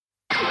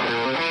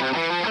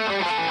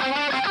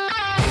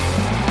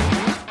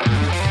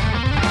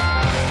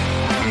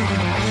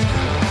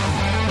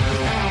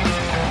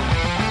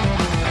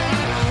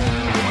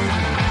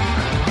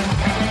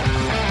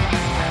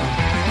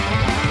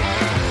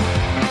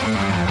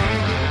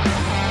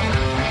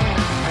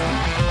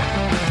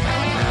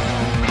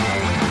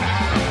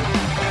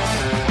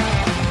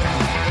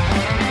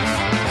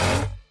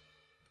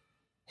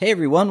Hey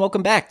everyone,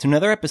 welcome back to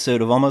another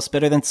episode of Almost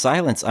Better Than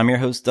Silence. I'm your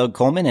host, Doug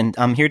Coleman, and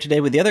I'm here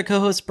today with the other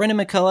co-host, Brendan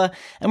McCullough,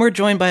 and we're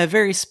joined by a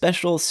very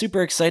special,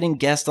 super exciting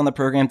guest on the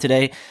program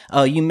today.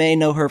 You may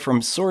know her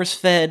from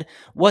SourceFed,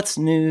 What's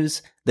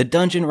News, The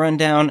Dungeon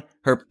Rundown,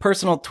 her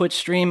personal Twitch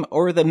stream,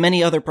 or the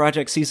many other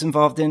projects she's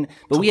involved in.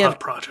 But we have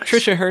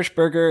Trisha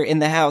Hirschberger in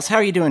the house. How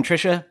are you doing,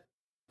 Trisha?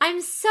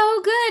 I'm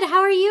so good. How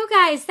are you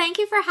guys? Thank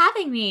you for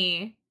having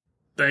me.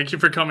 Thank you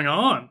for coming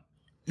on.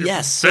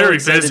 Yes, very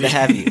so excited busy to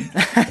have you.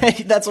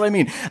 That's what I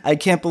mean. I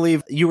can't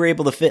believe you were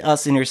able to fit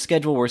us in your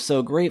schedule. We're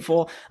so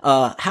grateful.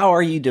 How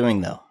are you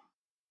doing, though?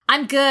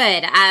 I'm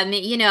good.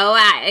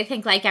 I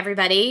think like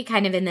everybody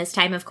kind of in this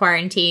time of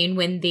quarantine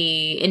when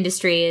the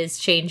industry is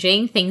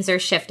changing, things are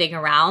shifting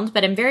around,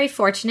 but I'm very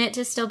fortunate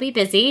to still be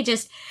busy.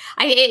 It's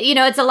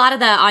a lot of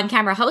the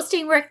on-camera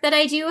hosting work that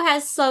I do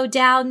has slowed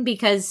down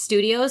because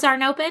studios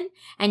aren't open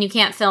and you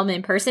can't film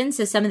in person.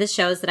 So some of the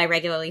shows that I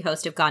regularly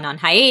host have gone on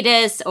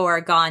hiatus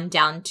or gone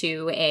down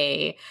to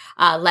a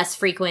less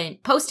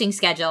frequent posting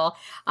schedule.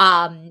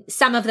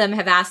 Some of them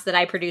have asked that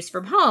I produce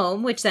from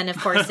home, which then of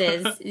course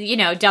is,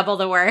 double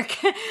the work.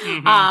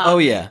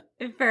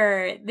 Mm-hmm.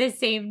 For the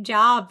same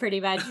job pretty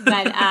much.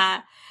 But,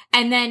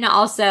 and then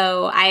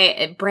also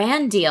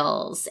brand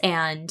deals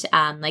and,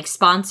 like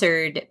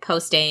sponsored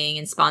posting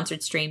and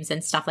sponsored streams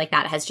and stuff like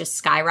that has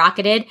just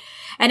skyrocketed.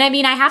 And I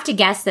mean, I have to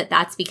guess that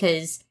that's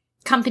because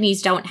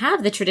companies don't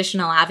have the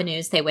traditional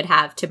avenues they would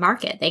have to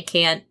market. They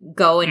can't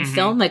go and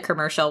film a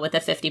commercial with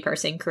a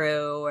 50-person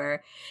crew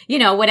or,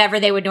 whatever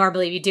they would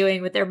normally be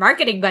doing with their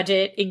marketing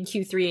budget in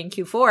Q3 and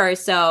Q4.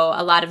 So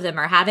a lot of them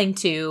are having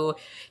to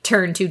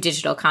turn to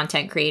digital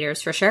content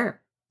creators for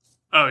sure.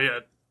 Oh,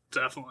 yeah,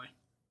 definitely.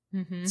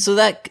 Mm-hmm. So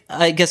that,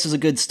 I guess, is a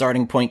good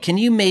starting point. Can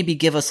you maybe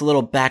give us a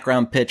little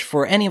background pitch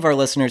for any of our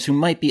listeners who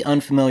might be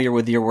unfamiliar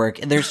with your work?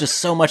 There's just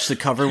so much to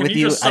cover with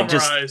you. Just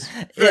summarize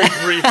very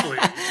briefly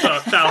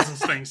the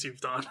thousands of things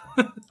you've done.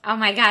 Oh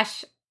my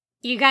gosh.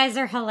 You guys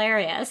are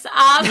hilarious. So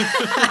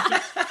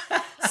I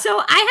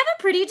have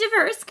a pretty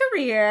diverse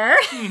career.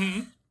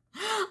 Mm-hmm.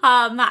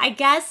 I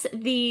guess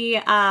the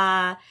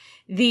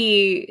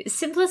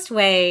simplest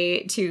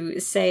way to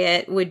say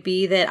it would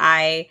be that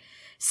I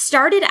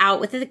started out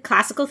with a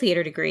classical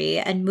theater degree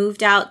and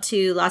moved out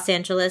to Los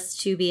Angeles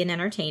to be an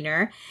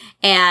entertainer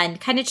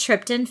and kind of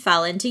tripped and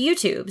fell into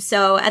YouTube.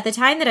 So at the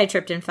time that I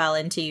tripped and fell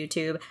into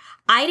YouTube,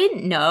 I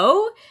didn't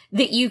know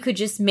that you could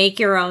just make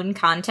your own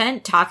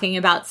content talking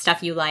about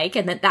stuff you like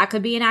and that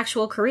could be an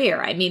actual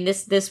career. I mean,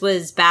 this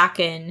was back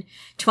in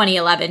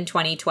 2011,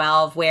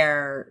 2012,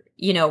 where,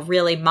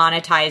 really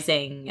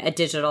monetizing a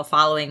digital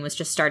following was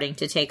just starting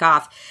to take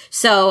off.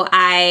 So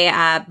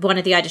one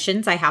of the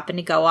auditions I happened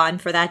to go on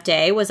for that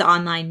day was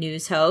online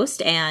news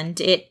host,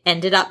 and it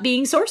ended up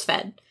being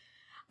SourceFed.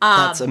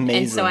 That's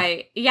amazing.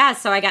 And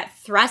so I got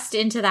thrust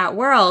into that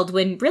world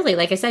when really,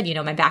 like I said,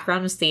 my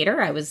background was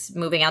theater. I was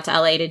moving out to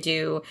LA to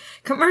do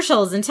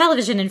commercials and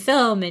television and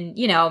film. And,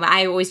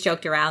 I always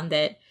joked around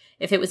that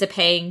if it was a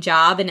paying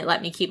job and it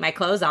let me keep my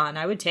clothes on,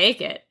 I would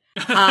take it.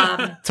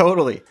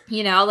 Totally.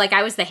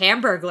 I was the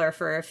Hamburglar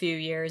for a few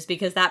years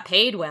because that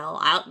paid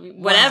well,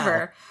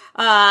 whatever.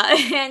 Wow.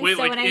 Wait,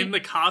 so in the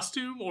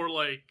costume or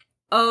like?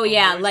 Oh,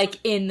 yeah, like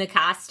in the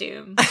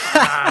costume.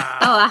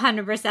 Oh,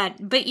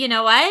 100%. But you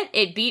know what?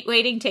 It beat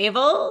waiting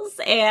tables,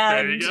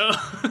 and there you go.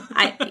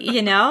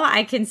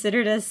 I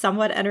considered a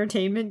somewhat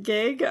entertainment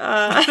gig.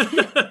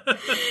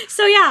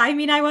 So yeah, I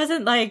mean, I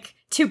wasn't like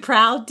too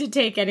proud to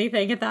take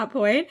anything at that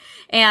point.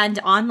 And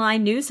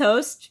online news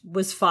host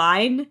was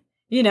fine.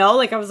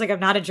 I was like, I'm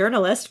not a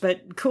journalist,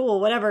 but cool,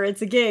 whatever,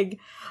 it's a gig.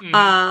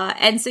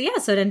 And so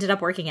it ended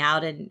up working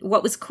out. And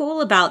what was cool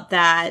about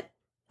that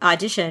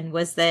audition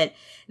was that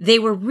they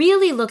were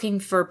really looking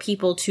for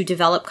people to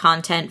develop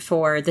content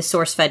for the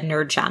SourceFed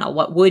Nerd channel,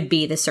 what would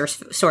be the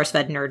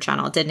SourceFed Nerd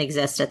channel. It didn't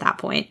exist at that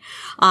point.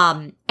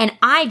 And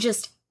I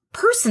just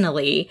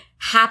personally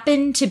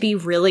happen to be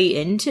really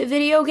into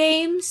video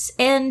games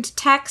and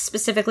tech,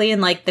 specifically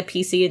in like the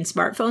PC and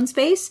smartphone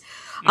space.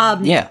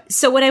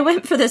 So when I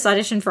went for this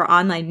audition for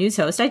online news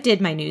host, I did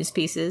my news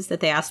pieces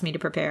that they asked me to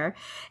prepare.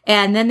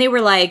 And then they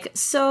were like,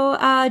 so,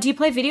 do you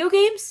play video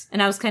games?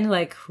 And I was kind of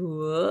like,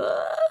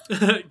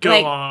 what?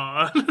 Go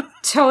on.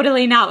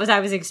 Totally not what I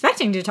was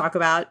expecting to talk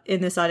about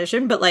in this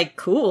audition, but like,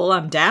 cool,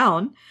 I'm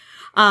down.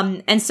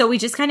 And so we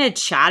just kind of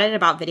chatted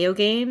about video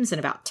games and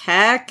about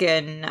tech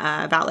and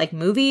about like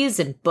movies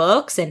and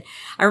books. And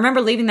I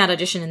remember leaving that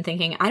audition and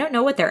thinking, I don't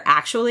know what they're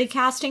actually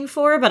casting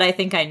for, but I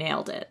think I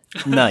nailed it.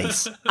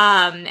 Nice.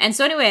 And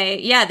so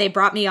anyway, they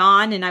brought me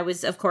on, and I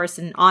was, of course,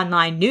 an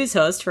online news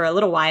host for a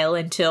little while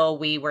until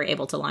we were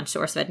able to launch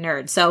SourceFed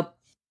Nerd. So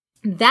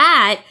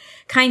that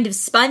kind of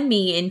spun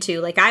me into,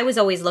 like, I was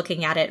always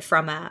looking at it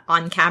from a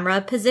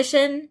on-camera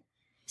position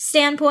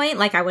standpoint,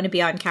 like I want to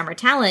be on camera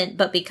talent,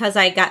 but because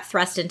I got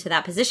thrust into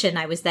that position,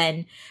 I was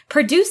then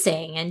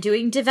producing and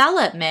doing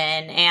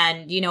development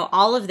and,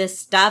 all of this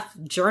stuff,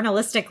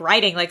 journalistic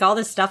writing, like all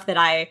this stuff that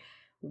I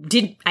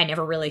I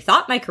never really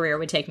thought my career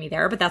would take me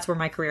there, but that's where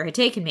my career had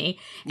taken me.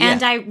 Yeah.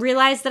 And I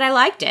realized that I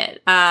liked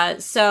it.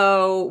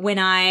 So when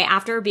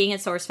after being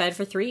at SourceFed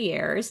for 3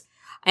 years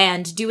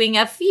and doing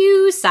a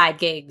few side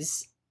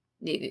gigs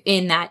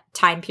in that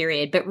time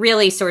period, but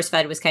really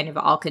SourceFed was kind of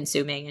all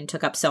consuming and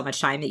took up so much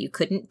time that you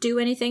couldn't do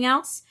anything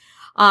else.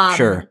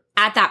 Sure.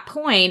 At that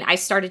point, I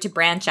started to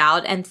branch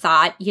out and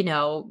thought,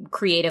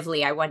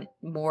 creatively, I want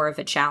more of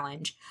a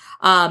challenge.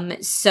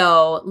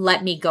 So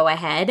let me go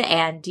ahead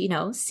and,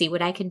 see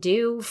what I can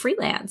do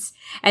freelance.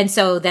 And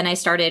so then I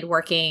started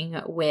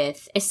working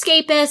with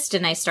Escapist,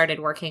 and I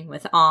started working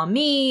with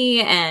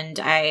Me, and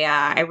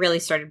I really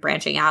started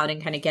branching out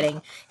and kind of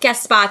getting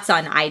guest spots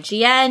on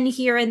IGN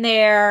here and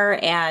there,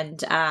 and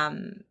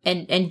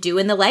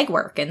doing the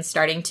legwork and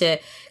starting to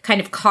kind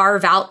of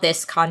carve out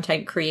this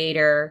content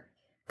creator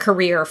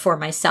career for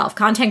myself,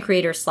 content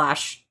creator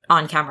 /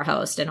 on-camera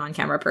host and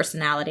on-camera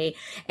personality.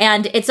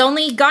 And it's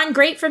only gone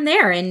great from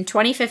there. In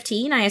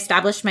 2015, I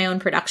established my own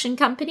production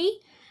company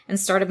and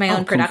started my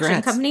own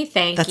production company.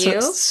 Thank you.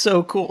 That's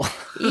so cool.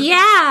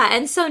 Yeah.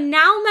 And so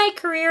now my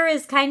career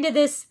is kind of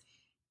this,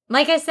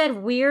 like I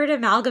said, weird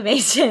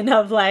amalgamation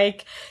of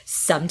like,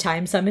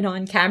 sometimes I'm an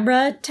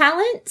on-camera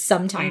talent,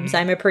 sometimes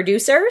I'm a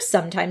producer,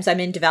 sometimes I'm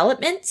in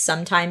development,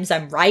 sometimes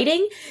I'm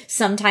writing,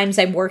 sometimes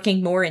I'm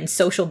working more in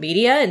social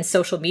media and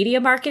social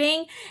media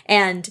marketing,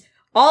 and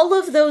all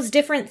of those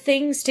different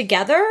things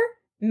together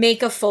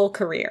make a full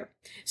career.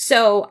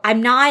 So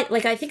I'm not,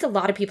 like, I think a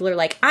lot of people are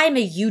like, I'm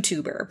a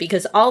YouTuber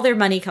because all their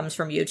money comes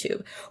from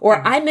YouTube,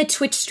 or I'm a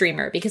Twitch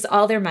streamer because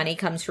all their money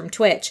comes from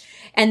Twitch,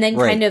 and then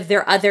kind of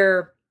their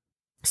other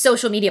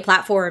social media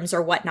platforms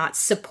or whatnot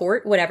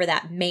support whatever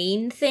that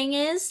main thing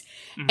is.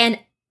 And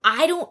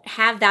I don't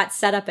have that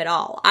set up at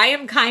all. I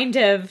am kind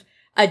of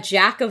a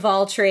jack of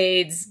all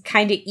trades,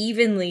 kind of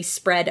evenly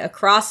spread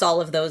across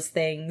all of those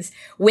things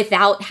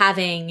without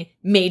having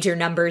major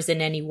numbers in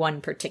any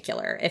one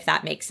particular, if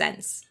that makes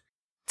sense.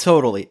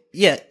 Totally.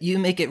 Yeah, you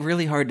make it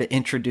really hard to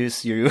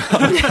introduce you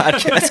on the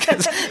podcast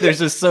because there's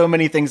just so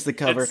many things to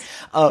cover.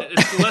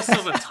 It's less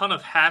of a ton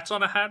of hats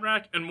on a hat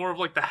rack and more of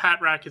like the hat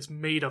rack is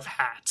made of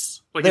hats.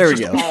 Like there it's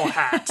we just go. all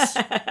hats.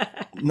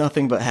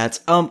 Nothing but hats.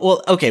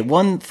 Well, okay,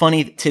 one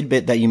funny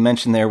tidbit that you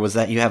mentioned there was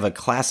that you have a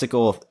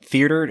classical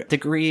theater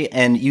degree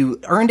and you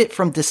earned it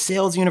from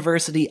DeSales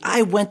University.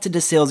 I went to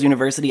DeSales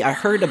University. I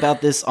heard about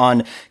this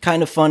on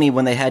Kind of Funny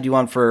when they had you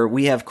on for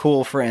We Have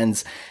Cool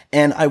Friends.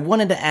 And I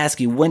wanted to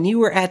ask you, when you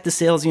were at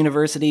DeSales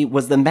University,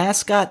 was the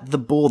mascot the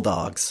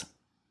Bulldogs?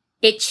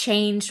 It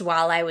changed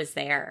while I was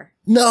there.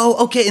 No,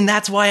 okay, and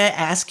that's why I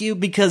ask you,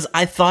 because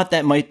I thought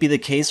that might be the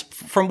case.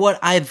 From what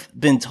I've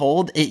been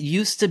told, it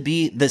used to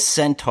be the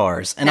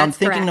Centaurs. And I'm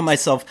thinking to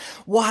myself,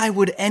 why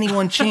would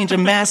anyone change a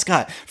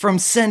mascot from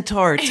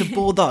Centaur to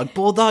Bulldog?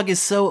 Bulldog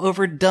is so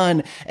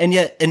overdone. And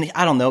yet, and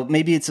I don't know,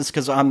 maybe it's just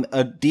because I'm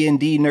a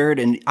D&D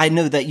nerd, and I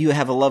know that you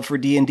have a love for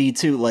D&D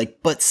too,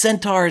 but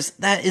Centaurs,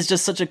 that is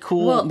just such a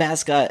cool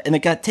mascot, and it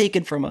got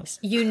taken from us.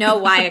 You know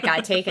why it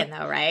got taken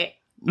though, right?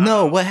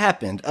 No, what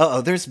happened?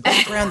 There's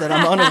background that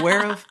I'm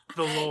unaware of?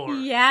 The lore.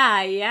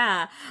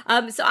 Yeah.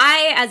 So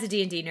I, as a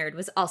D&D nerd,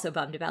 was also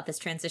bummed about this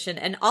transition.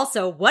 And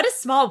also, what a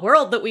small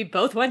world that we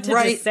both went to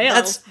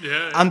DeSales.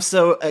 I'm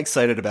so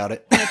excited about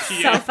it.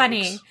 It's so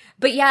funny.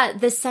 But yeah,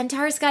 the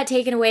Centaurs got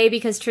taken away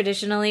because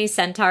traditionally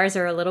Centaurs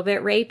are a little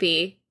bit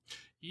rapey.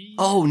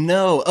 Oh,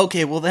 no.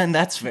 Okay, well then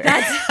that's fair.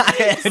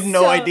 I had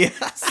no idea.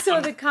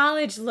 So the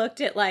college looked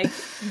at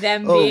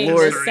them being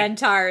the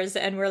Centaurs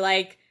and were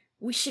like,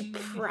 we should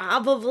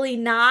probably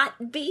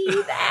not be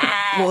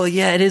that. Well,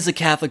 yeah, it is a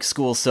Catholic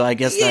school, so I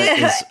guess that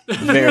is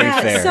very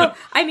fair. So,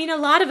 I mean, a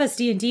lot of us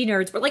D&D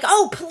nerds were like,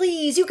 oh,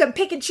 please, you can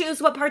pick and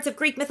choose what parts of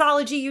Greek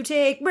mythology you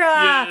take.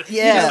 Brah.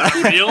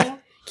 Yeah.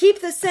 Keep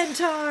the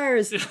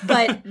Centaurs.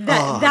 But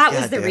that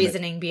was the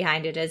reasoning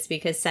behind it, is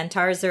because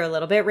Centaurs are a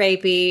little bit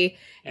rapey,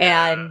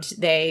 and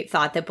they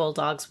thought that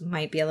Bulldogs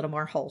might be a little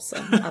more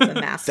wholesome of a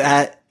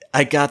mascot.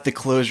 I got the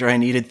closure I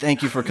needed.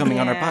 Thank you for coming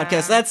on our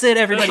podcast. That's it,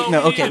 everybody.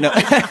 No.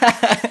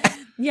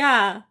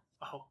 Yeah.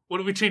 Oh, what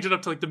if we change it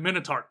up to the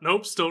Minotaur?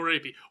 Nope, still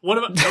rapey. What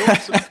about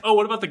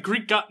what about the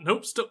Greek god?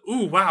 Nope, still.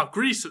 Ooh, wow,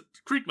 Greek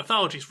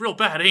mythology is real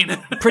bad, ain't it?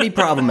 Pretty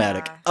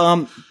problematic.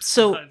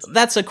 So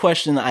that's a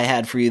question I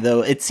had for you,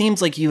 though. It seems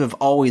like you have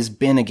always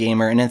been a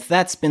gamer, and if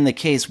that's been the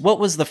case, what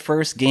was the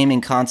first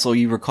gaming console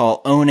you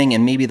recall owning,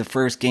 and maybe the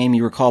first game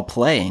you recall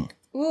playing?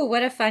 Ooh,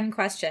 what a fun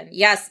question.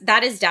 Yes,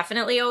 that is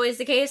definitely always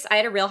the case. I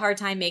had a real hard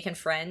time making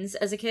friends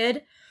as a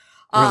kid.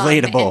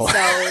 Relatable.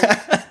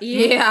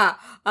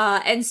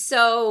 And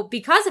so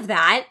because of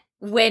that,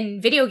 when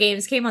video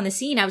games came on the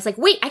scene, I was like,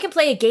 wait, I can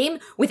play a game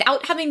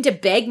without having to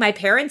beg my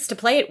parents to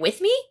play it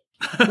with me?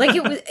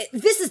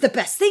 This is the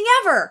best thing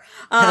ever.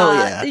 Hell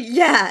yeah.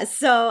 Yeah.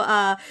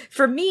 So,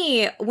 for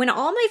me, when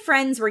all my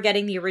friends were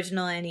getting the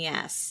original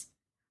NES,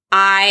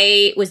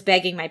 I was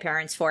begging my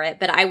parents for it,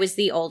 but I was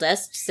the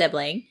oldest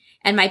sibling.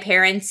 And my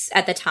parents,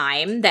 at the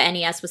time, the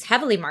NES was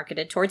heavily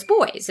marketed towards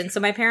boys. And so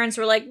my parents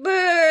were like,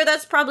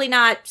 that's probably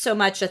not so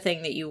much a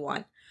thing that you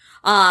want.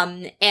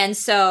 And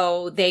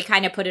so they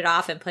kind of put it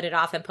off and put it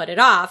off and put it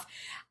off.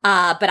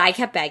 But I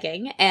kept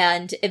begging.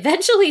 And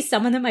eventually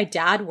someone that my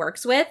dad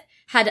works with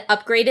had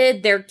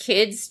upgraded their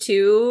kids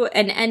to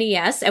an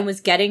NES and was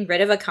getting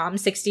rid of a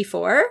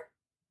COM64.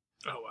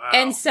 Oh, wow.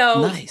 And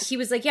so Nice. he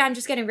was like, yeah, I'm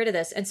just getting rid of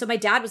this. And so my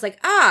dad was like,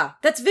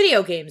 that's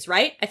video games,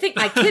 right? I think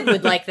my kid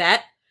would like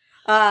that.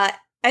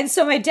 And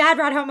so my dad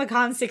brought home a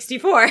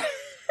COM64.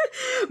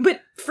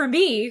 But for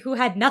me, who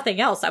had nothing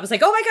else, I was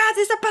like, oh my God,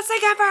 this is the best thing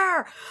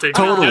ever.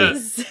 Totally.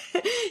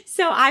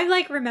 So I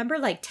like remember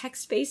like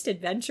text-based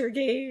adventure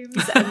games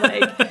and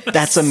like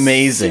That's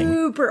amazing.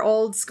 super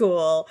old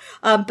school.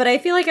 But I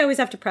feel like I always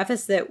have to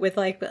preface it with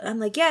like, I'm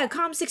like, yeah,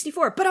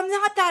 COM64, but I'm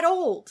not that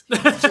old.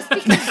 Just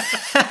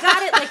because I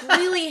got it like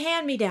really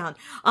hand me down.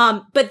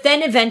 But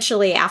then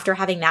eventually after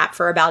having that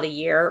for about a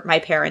year, my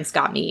parents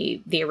got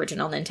me the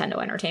original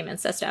Nintendo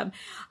Entertainment System.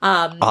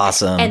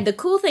 Awesome. And the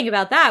cool thing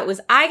about that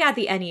was I got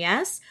the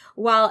NES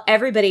while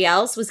everybody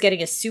else was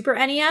getting a Super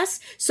NES.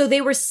 So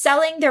they were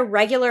selling their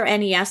regular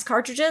NES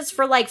cartridges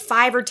for like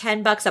 $5 or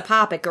 $10 a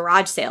pop at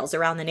garage sales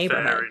around the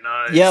neighborhood. Very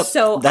nice. Yep.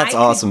 So that's I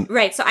could- awesome.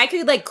 Right. So I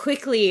could like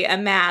quickly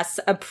amass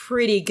a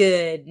pretty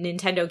good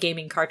Nintendo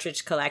gaming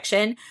cartridge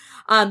collection.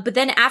 But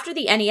then after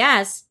the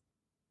NES,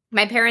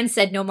 my parents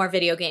said no more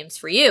video games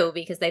for you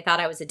because they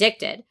thought I was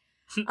addicted.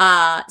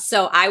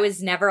 So I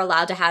was never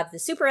allowed to have the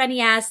Super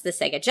NES, the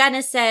Sega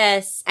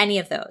Genesis, any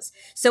of those.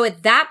 So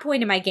at that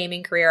point in my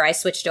gaming career, I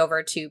switched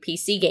over to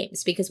PC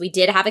games because we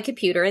did have a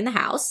computer in the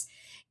house.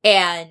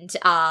 And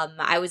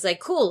I was like,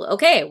 cool,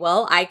 okay,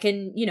 well, I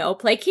can,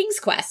 play King's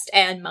Quest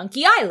and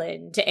Monkey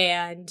Island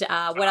and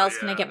what else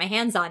can I get my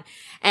hands on?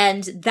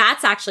 And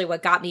that's actually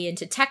what got me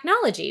into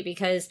technology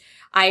because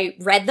I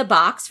read the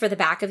box for the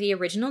back of the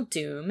original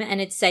Doom and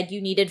it said you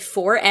needed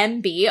 4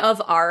 MB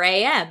of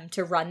RAM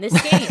to run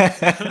this game.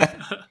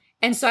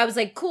 And so I was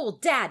like, cool,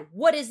 Dad,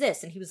 what is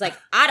this? And he was like,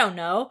 I don't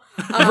know.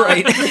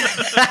 Right.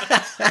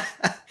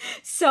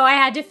 So I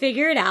had to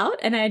figure it out,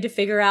 and I had to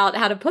figure out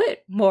how to put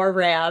more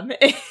RAM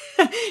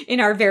in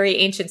our very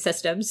ancient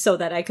systems so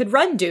that I could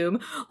run Doom,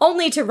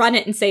 only to run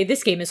it and say,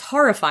 this game is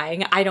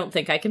horrifying. I don't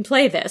think I can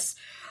play this.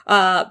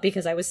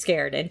 Because I was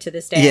scared, and to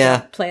this day I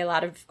don't play a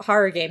lot of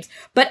horror games.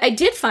 But I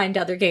did find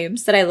other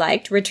games that I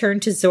liked. Return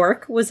to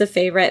Zork was a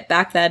favorite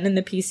back then in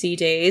the PC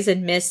days,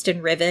 and Myst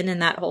and Riven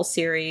and that whole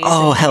series.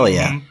 Oh, hell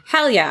yeah.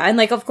 Hell yeah. And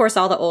like, of course,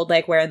 all the old,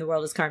 like, Where in the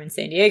World is Carmen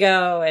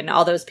Sandiego and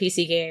all those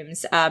PC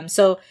games.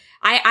 So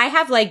I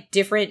have like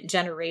different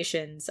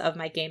generations of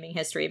my gaming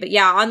history. But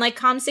yeah, on like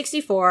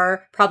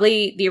COM64,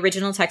 probably the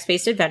original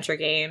text-based adventure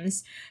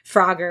games,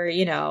 Frogger,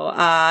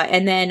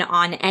 and then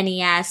on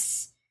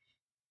NES,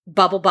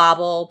 Bubble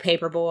Bobble,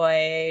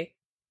 Paperboy.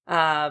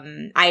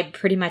 I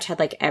pretty much had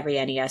like every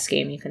NES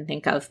game you can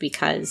think of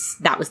because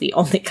that was the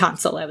only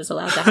console I was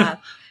allowed to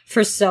have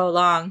for so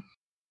long.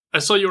 I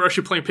saw you were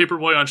actually playing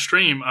Paperboy on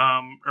stream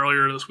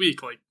earlier this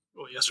week, like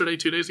yesterday,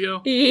 2 days ago.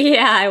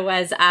 Yeah, I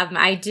was.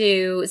 I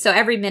do. So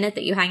every minute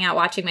that you hang out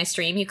watching my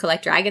stream, you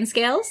collect dragon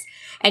scales,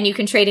 and you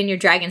can trade in your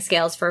dragon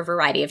scales for a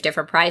variety of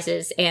different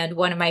prizes. And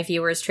one of my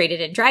viewers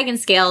traded in dragon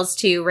scales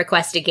to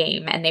request a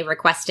game, and they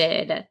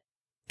requested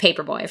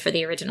Paperboy for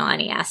the original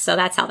NES. So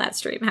that's how that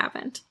stream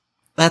happened.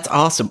 That's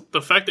awesome.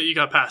 The fact that you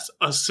got past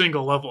a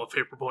single level of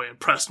Paperboy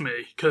impressed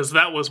me, because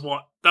that was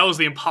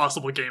the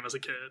impossible game as a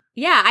kid.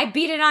 Yeah, I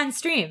beat it on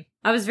stream.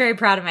 I was very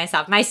proud of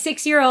myself. My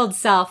 6-year-old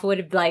self would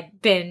have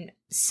like been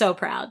so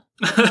proud.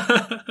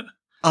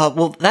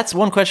 Well, that's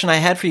one question I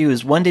had for you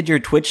is when did your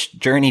Twitch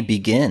journey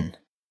begin?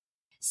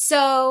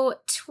 So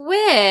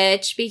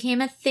Twitch became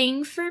a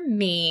thing for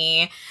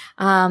me.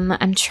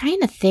 I'm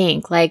trying to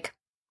think like,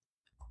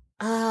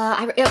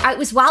 it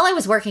was while I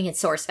was working at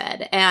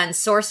SourceFed, and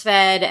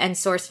SourceFed and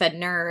SourceFed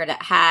Nerd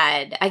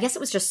had, I guess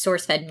it was just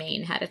SourceFed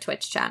Main had a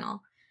Twitch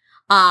channel.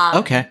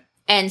 Okay.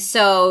 And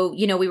so,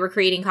 we were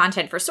creating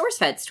content for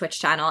SourceFed's Twitch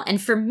channel. And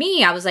for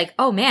me, I was like,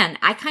 oh man,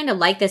 I kind of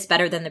like this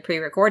better than the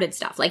pre-recorded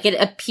stuff. Like it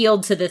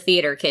appealed to the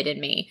theater kid in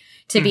me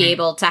to be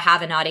able to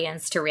have an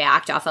audience to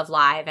react off of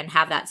live and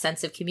have that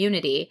sense of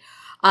community.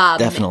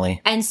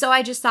 Definitely. And so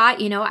I just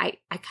thought, I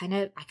kind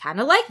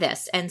of like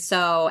this. And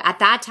so at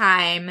that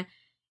time,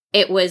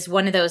 it was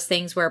one of those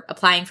things where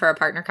applying for a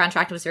partner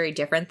contract was very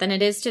different than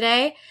it is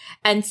today.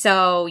 And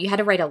so you had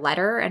to write a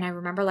letter. And I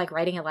remember like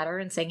writing a letter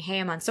and saying, hey,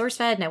 I'm on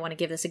SourceFed and I want to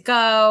give this a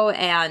go.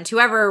 And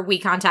whoever we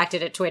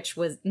contacted at Twitch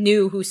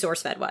knew who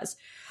SourceFed was.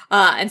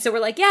 And so we're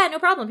like, yeah, no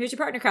problem. Here's your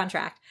partner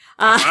contract.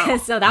 Wow.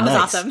 So that was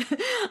Nice.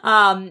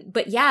 awesome.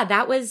 But yeah,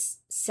 that was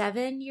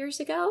 7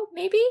 years ago,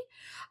 maybe.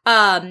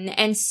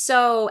 And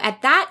so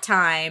at that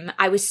time,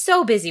 I was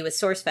so busy with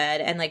SourceFed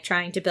and like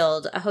trying to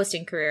build a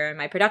hosting career in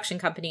my production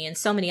company and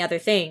so many other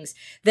things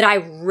that I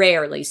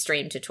rarely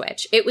streamed to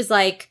Twitch. It was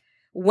like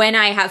when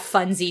I have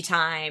funsy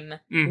time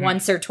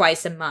once or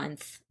twice a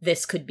month,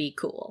 this could be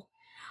cool.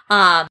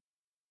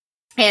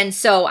 And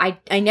so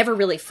I never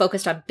really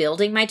focused on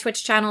building my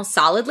Twitch channel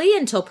solidly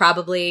until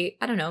probably,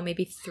 I don't know,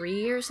 maybe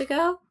 3 years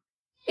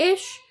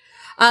ago-ish.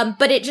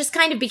 But it just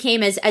kind of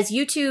became as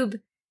YouTube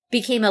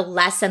became a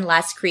less and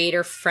less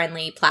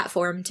creator-friendly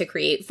platform to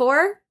create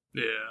for.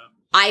 Yeah.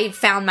 I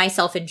found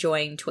myself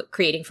enjoying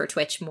creating for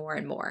Twitch more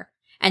and more.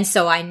 And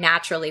so I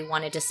naturally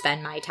wanted to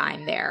spend my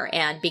time there.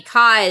 And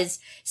because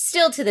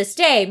still to this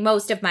day,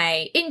 most of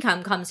my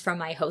income comes from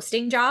my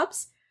hosting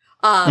jobs,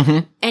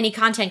 any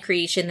content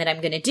creation that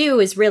I'm going to do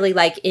is really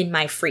like in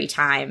my free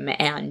time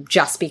and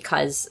just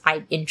because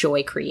I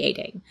enjoy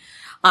creating.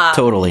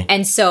 Totally.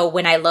 And so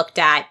when I looked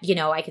at,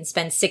 I can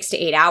spend 6 to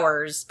 8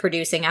 hours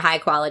producing a high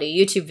quality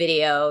YouTube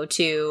video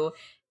to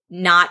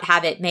not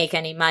have it make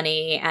any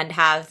money and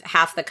have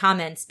half the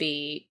comments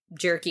be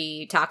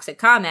jerky, toxic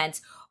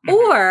comments,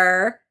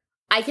 or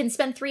I can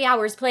spend 3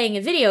 hours playing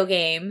a video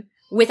game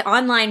with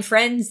online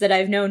friends that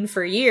I've known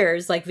for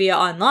years, like via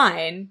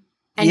online,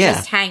 and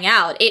just hang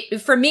out.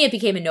 For me, it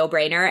became a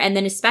no-brainer. And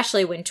then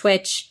especially when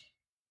Twitch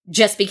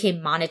just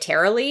became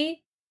monetarily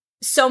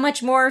so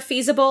much more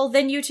feasible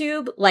than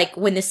YouTube, like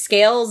when the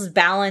scales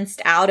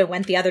balanced out and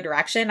went the other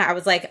direction, I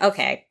was like,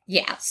 okay,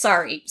 yeah,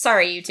 sorry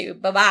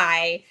YouTube,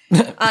 bye-bye.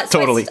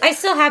 Totally. So I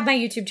still have my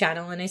YouTube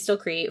channel and I still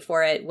create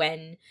for it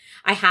when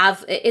I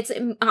have,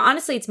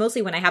 it's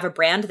mostly when I have a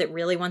brand that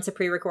really wants a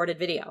pre-recorded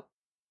video.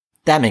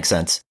 That makes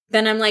sense.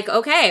 Then I'm like,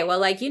 okay, well,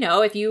 like,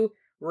 if you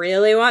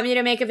really want me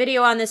to make a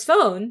video on this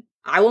phone,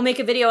 I will make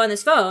a video on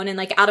this phone. And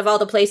like out of all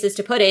the places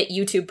to put it,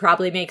 YouTube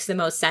probably makes the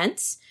most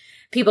sense.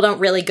 People don't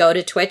really go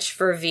to Twitch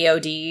for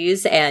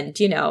VODs and,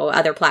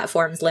 other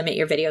platforms limit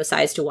your video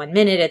size to 1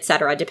 minute,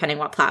 etc., depending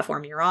what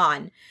platform you're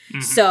on.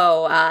 Mm-hmm.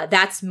 So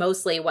that's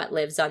mostly what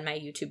lives on my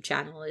YouTube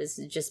channel is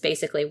just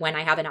basically when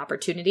I have an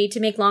opportunity to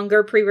make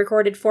longer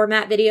pre-recorded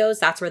format videos,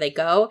 that's where they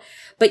go.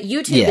 But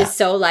YouTube is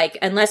so like,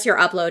 unless you're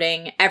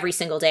uploading every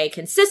single day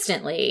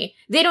consistently,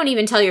 they don't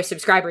even tell your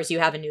subscribers you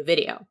have a new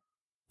video.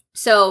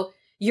 So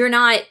you're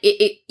not,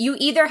 you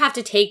either have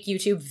to take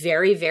YouTube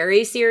very,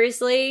 very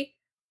seriously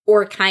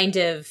or kind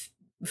of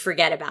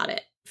forget about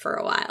it for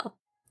a while,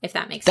 if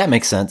that makes sense. That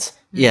makes sense.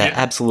 Yeah,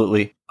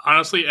 absolutely.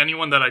 Honestly,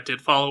 anyone that I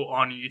did follow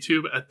on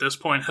YouTube at this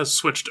point has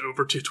switched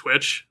over to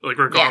Twitch, like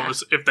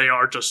regardless if they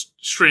are just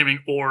streaming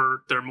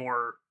or they're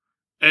more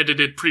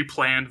edited,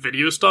 pre-planned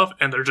video stuff,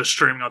 and they're just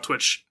streaming on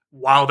Twitch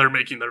while they're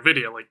making their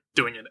video, like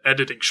doing an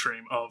editing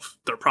stream of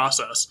their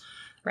process.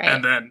 Right.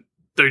 And then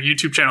their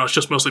YouTube channel has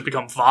just mostly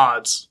become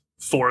VODs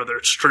for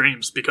their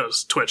streams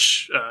because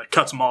Twitch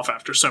cuts them off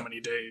after so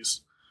many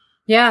days.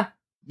 Yeah.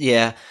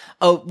 Yeah.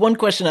 Oh, one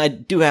question I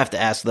do have to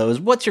ask, though, is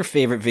what's your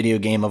favorite video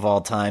game of all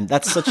time?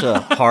 That's such a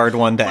hard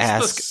one to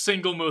ask. What's the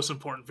single most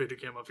important video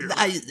game of your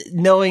life?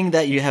 Knowing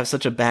that you have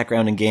such a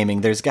background in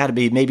gaming, there's got to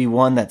be maybe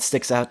one that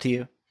sticks out to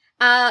you.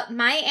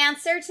 My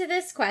answer to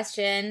this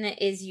question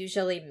is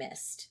usually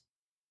Myst.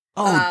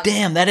 Oh,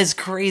 damn, that is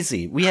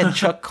crazy. We had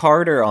Chuck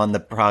Carter on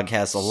the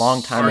podcast a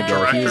long time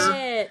ago.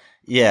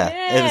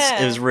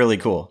 It was really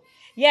cool.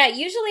 Yeah,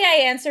 usually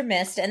I answer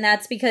Myst, and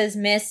that's because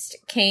Myst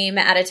came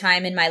at a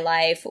time in my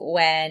life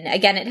when,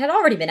 again, it had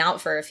already been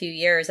out for a few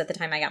years at the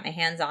time I got my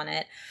hands on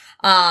it.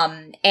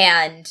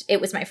 And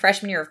it was my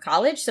freshman year of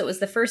college, so it was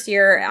the first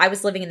year I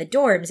was living in the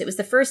dorms. It was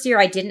the first year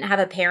I didn't have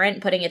a parent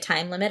putting a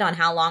time limit on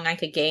how long I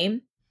could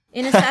game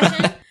in a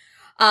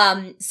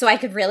session. So I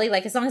could really,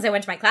 like, as long as I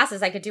went to my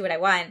classes, I could do what I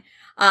want.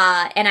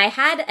 And I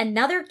had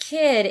another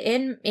kid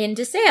in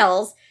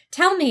DeSales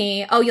tell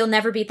me, oh, you'll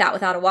never beat that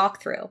without a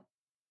walkthrough.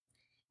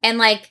 And,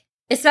 like,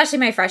 especially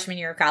my freshman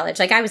year of college,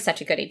 like, I was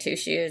such a goody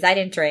two-shoes. I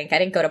didn't drink. I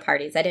didn't go to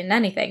parties. I didn't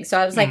anything. So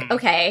I was like,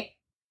 okay,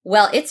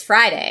 well, it's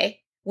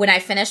Friday. When I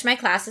finish my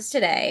classes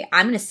today,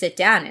 I'm going to sit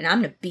down and I'm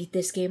going to beat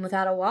this game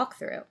without a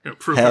walkthrough.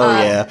 Hell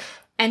yeah.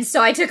 And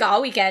so I took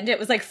all weekend. It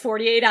was like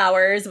 48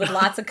 hours with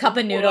lots of cup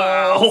of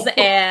noodles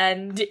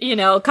and,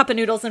 cup of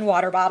noodles and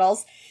water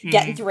bottles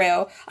getting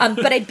through.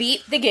 But I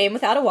beat the game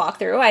without a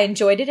walkthrough. I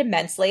enjoyed it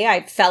immensely.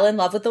 I fell in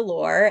love with the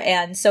lore.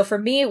 And so for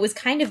me, it was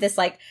kind of this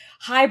like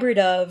hybrid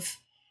of,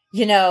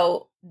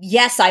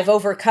 yes, I've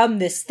overcome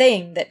this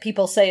thing that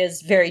people say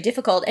is very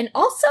difficult. And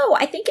also,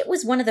 I think it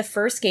was one of the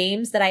first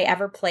games that I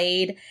ever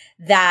played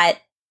that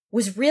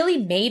was really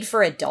made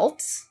for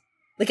adults.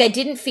 Like, I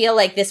didn't feel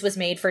like this was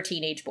made for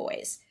teenage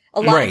boys.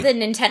 A lot of the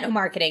Nintendo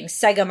marketing,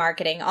 Sega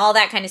marketing, all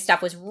that kind of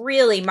stuff was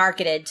really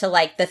marketed to,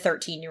 like, the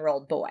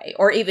 13-year-old boy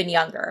or even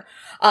younger.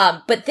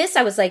 But this,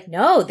 I was like,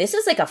 no, this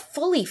is, like, a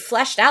fully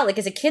fleshed out, like,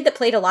 as a kid that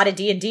played a lot of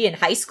D&D in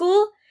high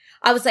school,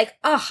 I was like,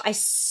 oh, I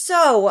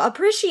so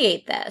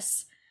appreciate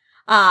this.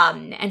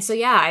 And so,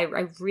 yeah,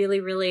 I really,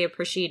 really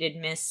appreciated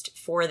Myst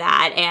for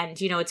that. And,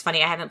 it's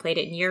funny, I haven't played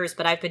it in years,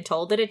 but I've been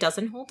told that it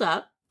doesn't hold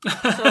up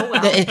so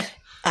well.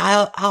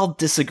 I'll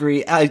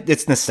disagree.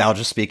 It's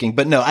nostalgia speaking,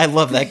 but no, I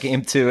love that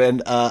game too.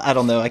 And, I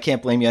don't know. I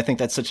can't blame you. I think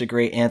that's such a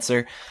great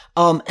answer.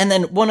 And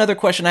then one other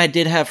question I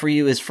did have for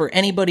you is for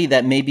anybody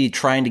that may be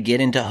trying to get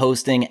into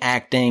hosting,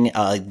 acting,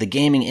 the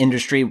gaming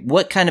industry,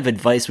 what kind of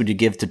advice would you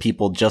give to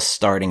people just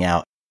starting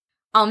out?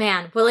 Oh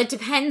man, well it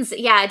depends.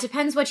 Yeah, it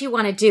depends what you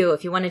want to do.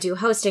 If you want to do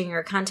hosting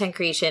or content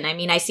creation. I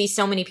mean, I see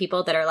so many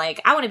people that are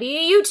like, I want to be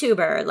a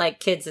YouTuber,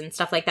 like kids and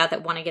stuff like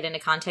that want to get into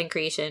content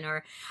creation,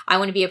 or I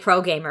want to be a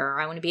pro gamer,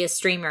 or I want to be a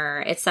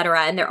streamer,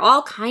 etc. And they're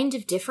all kind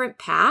of different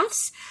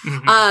paths.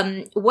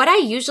 Mm-hmm. What I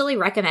usually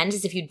recommend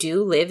is if you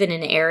do live in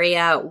an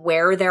area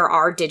where there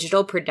are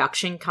digital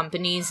production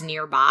companies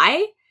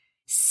nearby,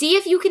 see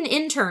if you can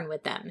intern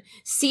with them.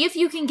 See if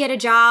you can get a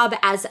job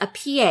as a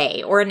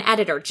PA or an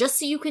editor, just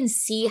so you can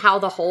see how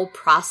the whole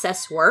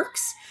process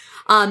works.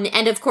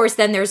 And of course,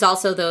 then there's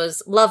also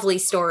those lovely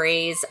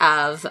stories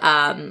of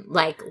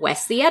like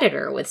Wes the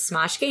editor with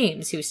Smosh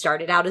Games, who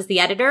started out as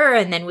the editor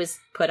and then was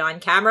put on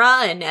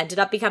camera and ended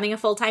up becoming a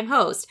full-time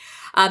host.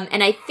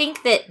 And I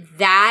think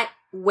that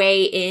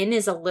way in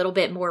is a little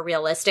bit more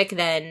realistic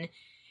than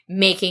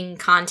making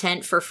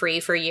content for free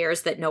for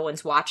years that no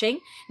one's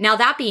watching. Now,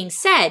 that being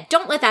said,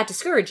 don't let that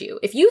discourage you.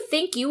 If you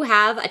think you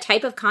have a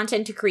type of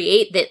content to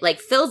create that like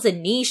fills a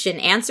niche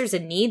and answers a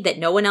need that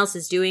no one else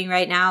is doing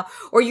right now,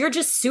 or you're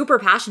just super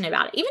passionate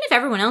about it, even if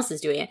everyone else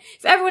is doing it,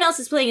 if everyone else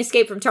is playing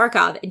Escape from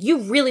Tarkov and you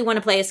really want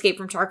to play Escape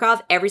from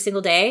Tarkov every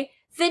single day,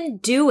 then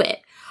do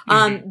it.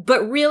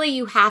 But really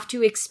you have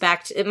to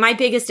expect, my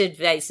biggest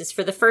advice is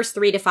for the first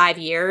 3 to 5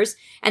 years,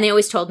 and they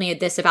always told me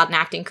this about an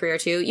acting career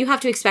too, you have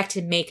to expect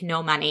to make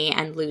no money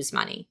and lose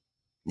money.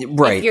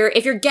 Right.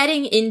 If you're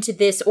getting into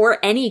this or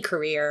any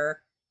career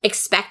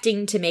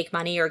expecting to make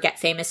money or get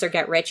famous or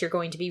get rich, you're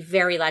going to be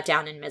very let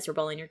down and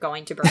miserable, and you're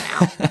going to burn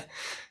out.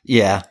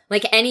 Yeah.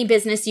 Like any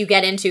business you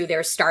get into,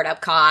 there's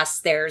startup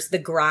costs, there's the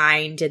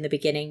grind in the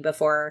beginning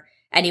before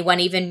anyone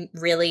even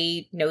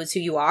really knows who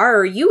you are,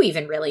 or you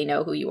even really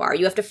know who you are.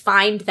 You have to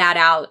find that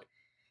out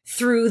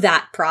through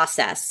that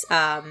process.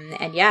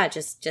 And yeah,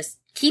 just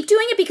keep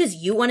doing it because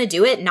you want to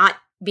do it, not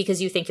because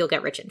you think you'll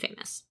get rich and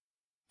famous.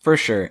 For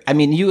sure. I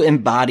mean, you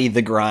embody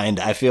the grind.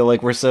 I feel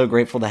like we're so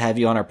grateful to have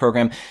you on our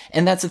program.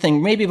 And that's the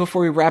thing. Maybe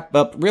before we wrap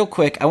up real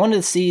quick, I wanted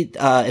to see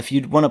if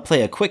you'd want to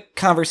play a quick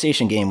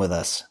conversation game with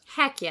us.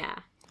 Heck yeah.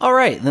 All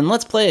right, then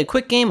let's play a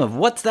quick game of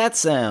What's That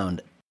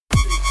Sound?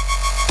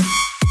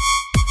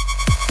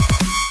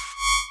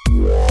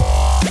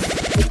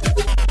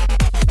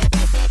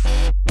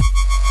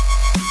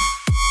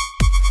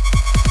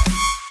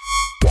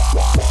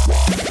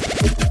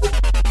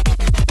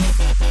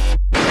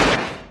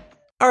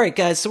 Alright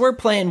guys, so we're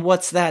playing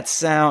What's That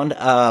Sound?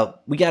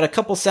 We got a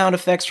couple sound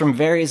effects from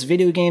various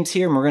video games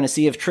here, and we're going to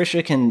see if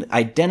Trisha can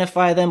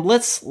identify them.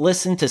 Let's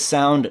listen to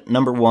sound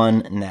number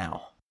 1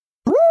 now.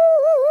 Oh,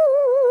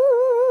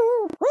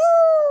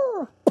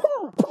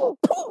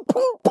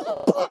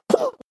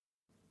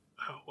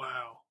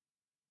 wow.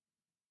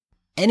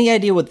 Any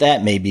idea what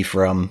that may be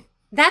from?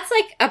 That's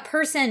like a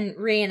person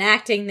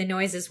reenacting the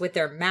noises with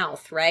their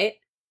mouth, right?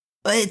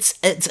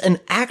 It's an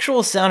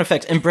actual sound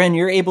effect, and Bren,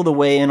 you're able to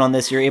weigh in on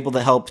this. You're able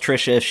to help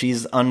Trisha if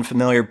she's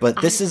unfamiliar,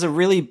 but this is a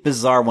really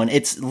bizarre one.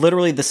 It's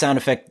literally the sound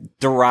effect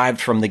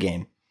derived from the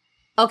game.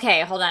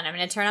 Okay, hold on. I'm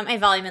going to turn up my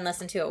volume and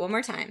listen to it one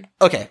more time.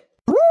 Okay.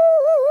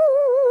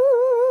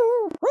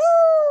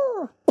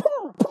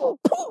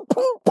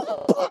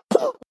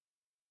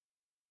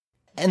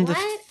 And the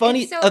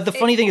funny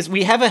thing is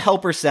we have a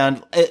helper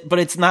sound, but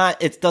it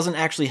doesn't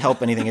actually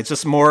help anything. It's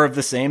just more of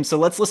the same. So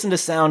let's listen to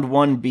sound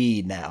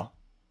 1B now.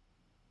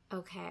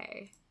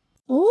 Okay.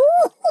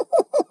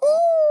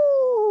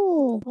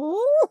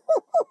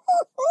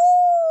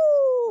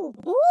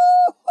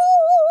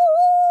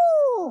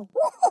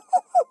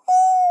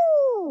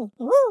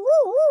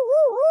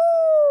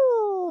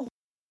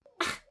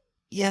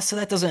 Yeah, so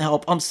that doesn't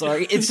help. I'm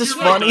sorry. It's just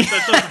funny.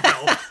 That doesn't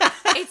help.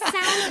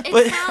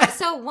 It sounds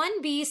so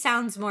 1B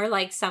sounds more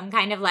like some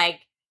kind of like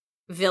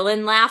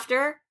villain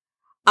laughter.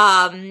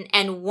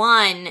 And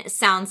 1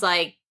 sounds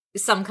like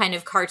some kind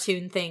of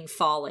cartoon thing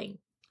falling.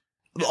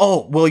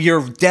 Oh, well,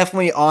 you're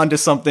definitely onto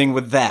something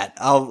with that.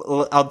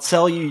 I'll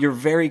tell you, you're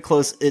very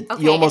close.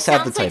 You almost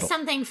have the title. It sounds like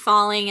something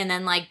falling and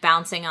then like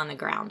bouncing on the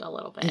ground a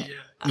little bit.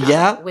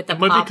 Yeah. With the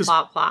plop,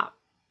 plop, plop.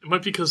 It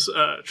might be because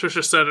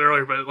Trisha said it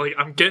earlier, but like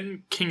I'm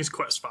getting King's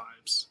Quest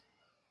vibes.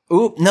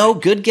 Ooh, no,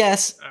 good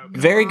guess. Okay.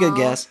 Very good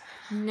guess.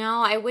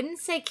 No, I wouldn't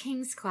say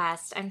King's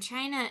Quest. I'm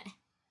trying to...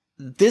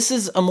 This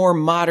is a more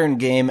modern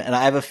game, and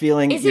I have a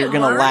feeling you're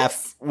going to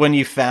laugh when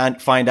you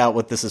find out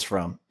what this is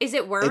from. Is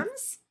it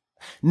Worms?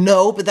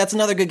 No, but that's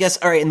another good guess.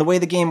 All right, and the way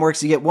the game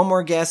works, you get one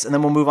more guess, and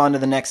then we'll move on to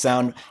the next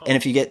sound. And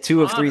if you get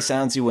 2 of 3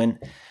 sounds, you win.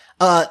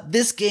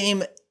 This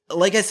game,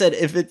 like I said,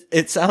 if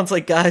it sounds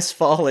like guys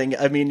falling,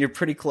 I mean, you're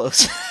pretty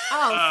close.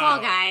 Oh, Fall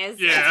Guys.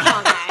 Yeah.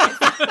 Fall Guys.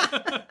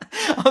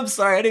 I'm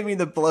sorry, I didn't mean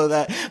to blow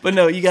that. But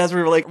no, you guys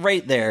were like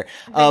right there.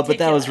 But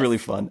that was really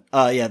fun.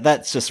 Yeah,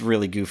 that's just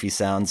really goofy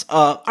sounds.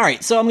 All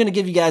right, so I'm going to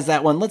give you guys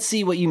that one. Let's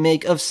see what you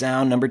make of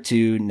sound number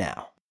 2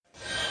 now.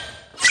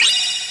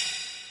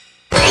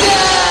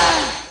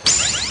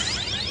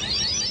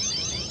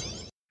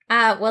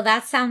 Well,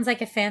 that sounds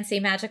like a fancy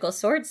magical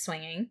sword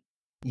swinging.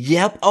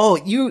 Yep. Oh,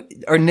 you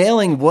are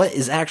nailing what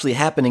is actually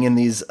happening in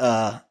these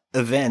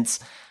events.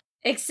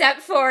 Except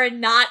for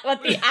not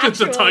what the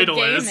actual title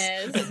game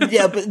is.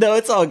 Yeah, but no,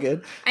 it's all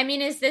good. I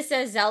mean, is this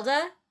a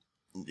Zelda?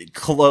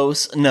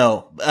 Close.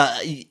 No.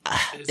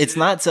 It's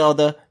not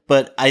Zelda,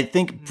 but I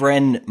think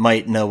Bren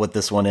might know what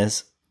this one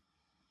is.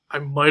 I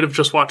might have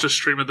just watched a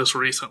stream of this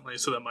recently,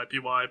 so that might be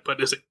why.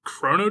 But is it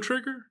Chrono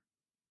Trigger?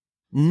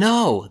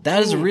 No,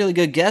 that is a really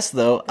good guess,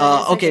 though.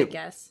 That is a okay, good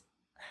guess.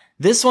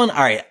 this one.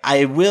 All right,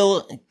 I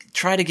will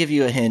try to give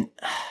you a hint,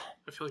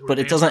 I feel like but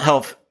it doesn't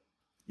help.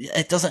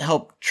 It doesn't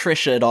help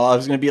Trisha at all. I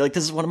was going to be like,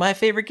 "This is one of my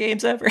favorite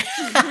games ever," but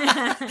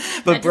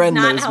That Bren does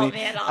not knows help me.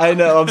 me at all. I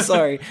know. I'm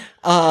sorry.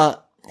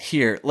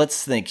 Here,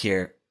 let's think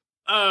here.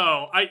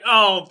 God.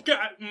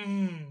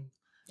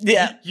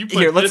 Yeah, You put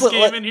here. this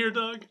game in here,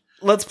 Doug?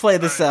 Let's play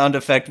the All right. sound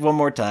effect one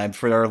more time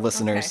for our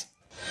listeners.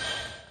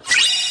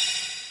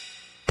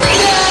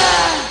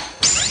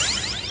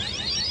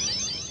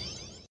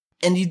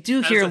 And you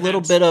do hear a As a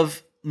little hint. bit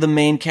of the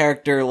main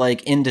character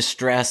like in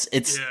distress.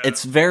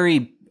 It's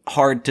very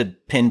hard to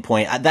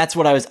pinpoint. That's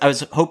what I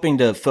was hoping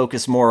to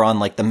focus more on,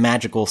 like the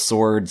magical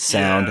sword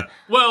sound. Yeah.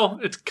 Well,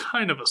 it's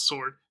kind of a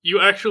sword. You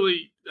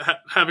actually,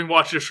 having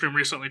watched your stream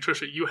recently,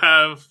 Trisha, you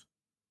have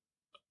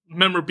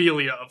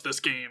memorabilia of this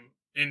game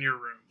in your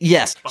room.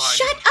 Yes. behind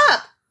Shut you.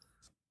 up!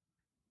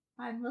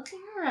 I'm looking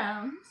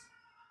around.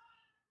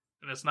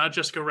 And it's not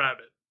Jessica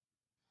Rabbit.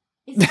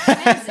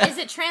 Is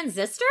it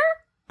Transistor?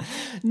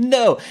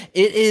 No,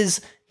 it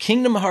is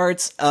Kingdom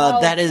Hearts.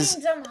 That is.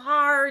 Kingdom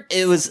Hearts.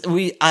 It was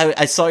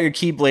I saw your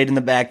Keyblade in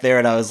the back there,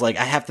 and I was like,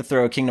 I have to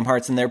throw Kingdom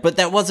Hearts in there, but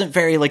that wasn't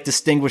very like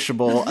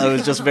distinguishable. It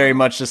was just very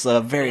much just a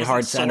very It wasn't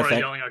hard sound Sora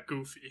effect. yelling at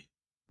Goofy.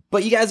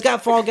 But you guys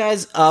got Fall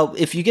Guys.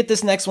 If you get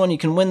this next one, you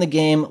can win the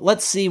game.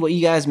 Let's see what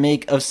you guys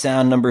make of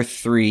sound number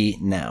 3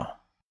 now.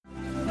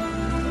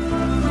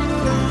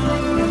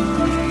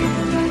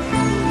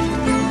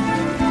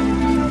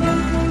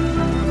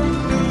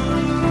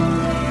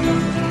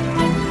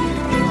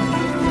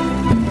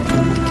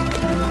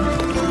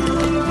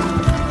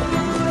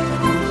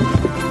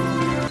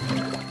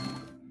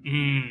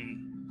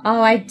 Oh,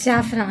 I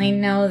definitely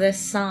know this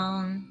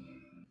song.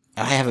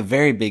 I have a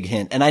very big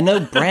hint, and I know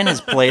Bren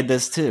has played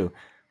this too.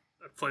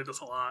 I've played this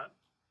a lot.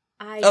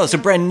 Oh, so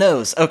Bren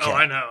knows. Okay. Oh,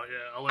 I know,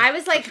 yeah. I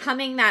was like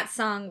humming that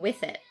song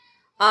with it.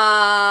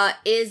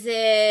 Is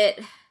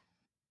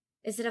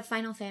it a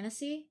Final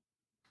Fantasy?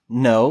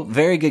 No,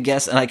 very good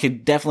guess, and I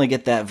could definitely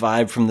get that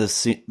vibe from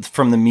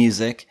the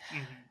music.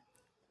 Mm-hmm.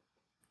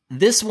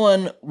 This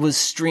one was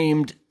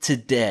streamed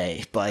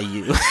today by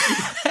you.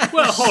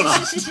 Well, hold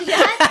on.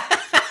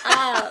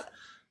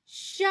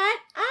 Shut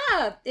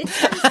up. It's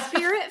from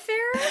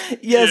Spiritfarer?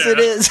 Yes, Yeah. it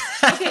is.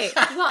 Okay,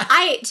 well,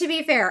 to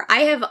be fair,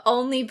 I have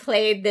only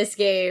played this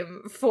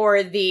game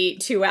for the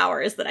 2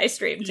 hours that I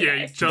streamed Yeah,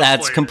 today. you just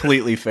That's played it.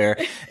 completely fair.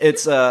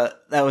 It's that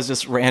was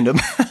just random.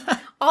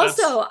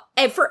 Also,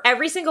 for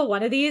every single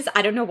one of these,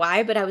 I don't know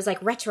why, but I was like,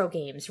 retro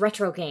games.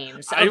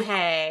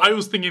 Okay. I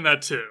was thinking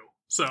that too.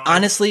 So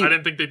Honestly- I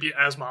didn't think they'd be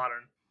as modern.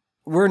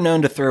 We're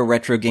known to throw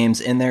retro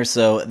games in there,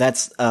 so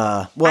that's we'll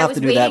I have was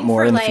to do that waiting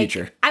more for, in the like-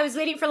 future. I was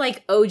waiting for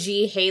like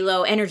OG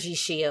Halo Energy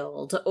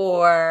Shield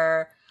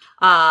or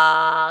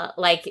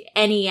like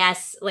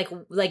NES, like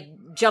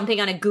jumping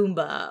on a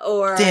Goomba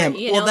or Damn,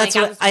 you know, well, that's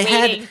like I what was I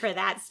had- waiting for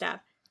that stuff.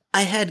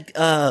 I had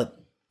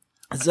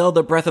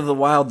Zelda Breath of the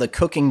Wild, the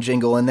cooking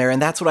jingle in there,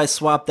 and that's what I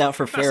swapped out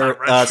for not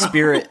retro.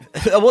 Spirit.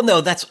 Well,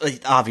 no, that's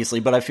obviously,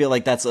 but I feel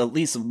like that's at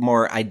least a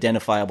more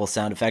identifiable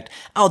sound effect.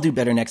 I'll do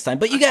better next time.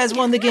 But you guys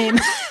won the game.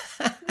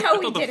 No,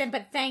 we didn't,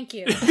 but thank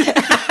you.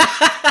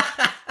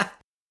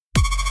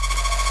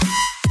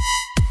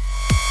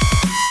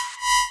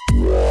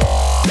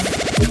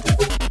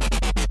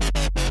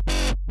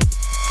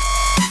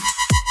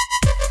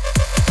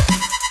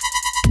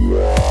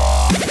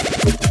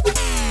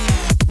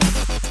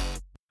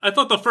 I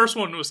thought the first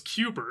one was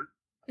Cubert.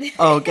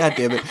 Oh, God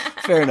damn it.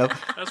 Fair enough.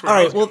 That's where All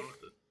I right, was well, going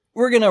with it.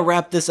 we're going to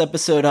wrap this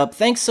episode up.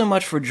 Thanks so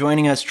much for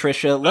joining us,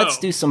 Trisha. Let's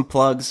do some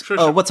plugs.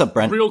 Trisha, What's up,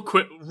 Brent?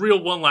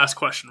 One last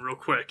question, real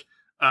quick.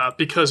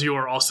 Because you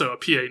are also a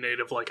PA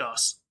native like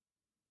us.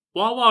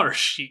 Wawa or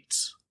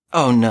Sheets?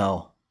 Oh,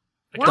 no.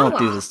 Don't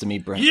do Wawa. this to me,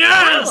 Brent.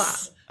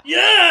 Yes!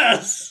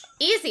 Yes!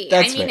 Easy.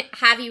 That's I mean, fair.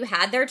 have you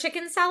had their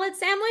chicken salad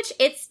sandwich?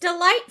 It's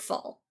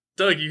delightful.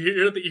 Doug, you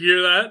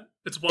hear that?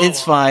 It's Wawa.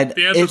 It's fine.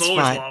 The answer's It's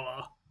always fine.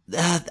 Wawa.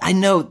 I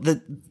know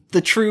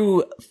the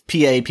true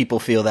PA people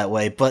feel that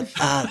way, but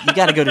you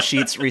got to go to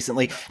Sheets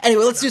recently.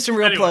 Anyway, let's do some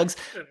real plugs.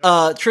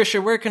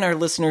 Trisha, where can our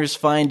listeners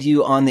find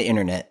you on the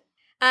internet?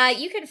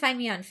 You can find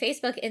me on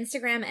Facebook,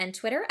 Instagram, and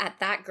Twitter at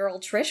That Girl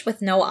Trish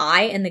with no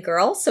I in the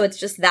girl. So it's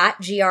just that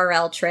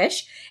GRL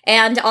Trish.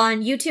 And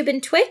on YouTube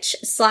and Twitch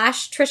 /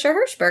 Trisha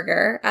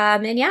Hirschberger.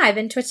 And yeah, I've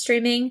been Twitch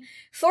streaming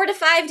 4 to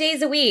 5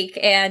 days a week.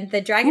 And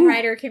the Dragon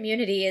Rider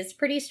community is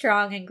pretty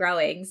strong and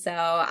growing. So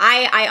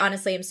I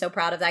honestly am so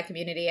proud of that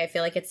community. I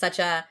feel like it's such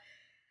a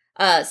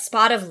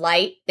spot of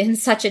light in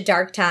such a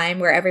dark time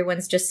where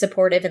everyone's just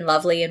supportive and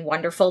lovely and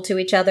wonderful to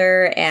each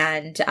other.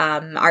 And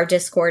our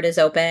Discord is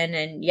open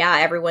and yeah,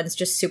 everyone's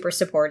just super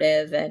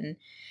supportive and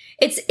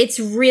it's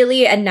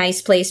really a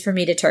nice place for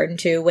me to turn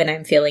to when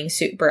I'm feeling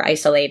super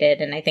isolated.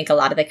 And I think a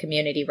lot of the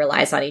community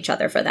relies on each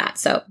other for that.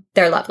 So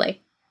they're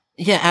lovely.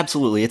 Yeah,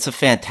 absolutely. It's a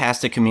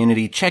fantastic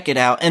community. Check it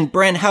out. And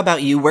Bren, how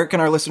about you? Where can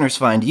our listeners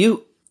find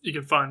you? You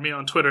can find me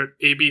on Twitter at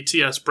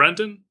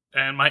ABTSBrendan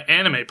and my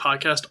anime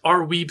podcast,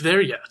 Are Weeb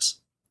There Yet?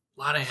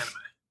 A lot of anime.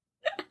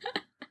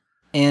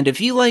 And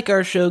if you like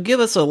our show, give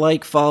us a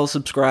like, follow,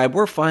 subscribe.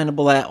 We're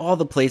findable at all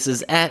the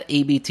places at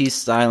ABT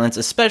Silence,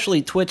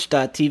 especially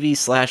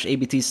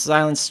twitch.tv/ABT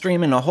Silence,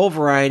 streaming a whole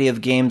variety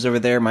of games over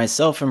there,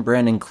 myself and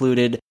Bren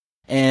included.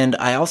 And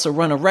I also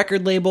run a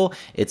record label.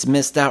 It's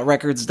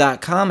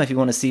missedoutrecords.com if you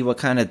want to see what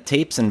kind of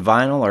tapes and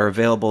vinyl are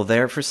available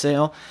there for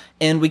sale.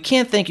 And we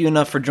can't thank you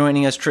enough for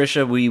joining us,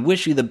 Trisha. We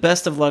wish you the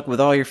best of luck with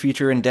all your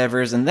future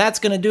endeavors. And that's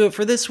going to do it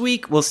for this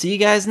week. We'll see you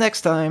guys next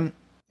time.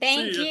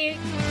 Thank you.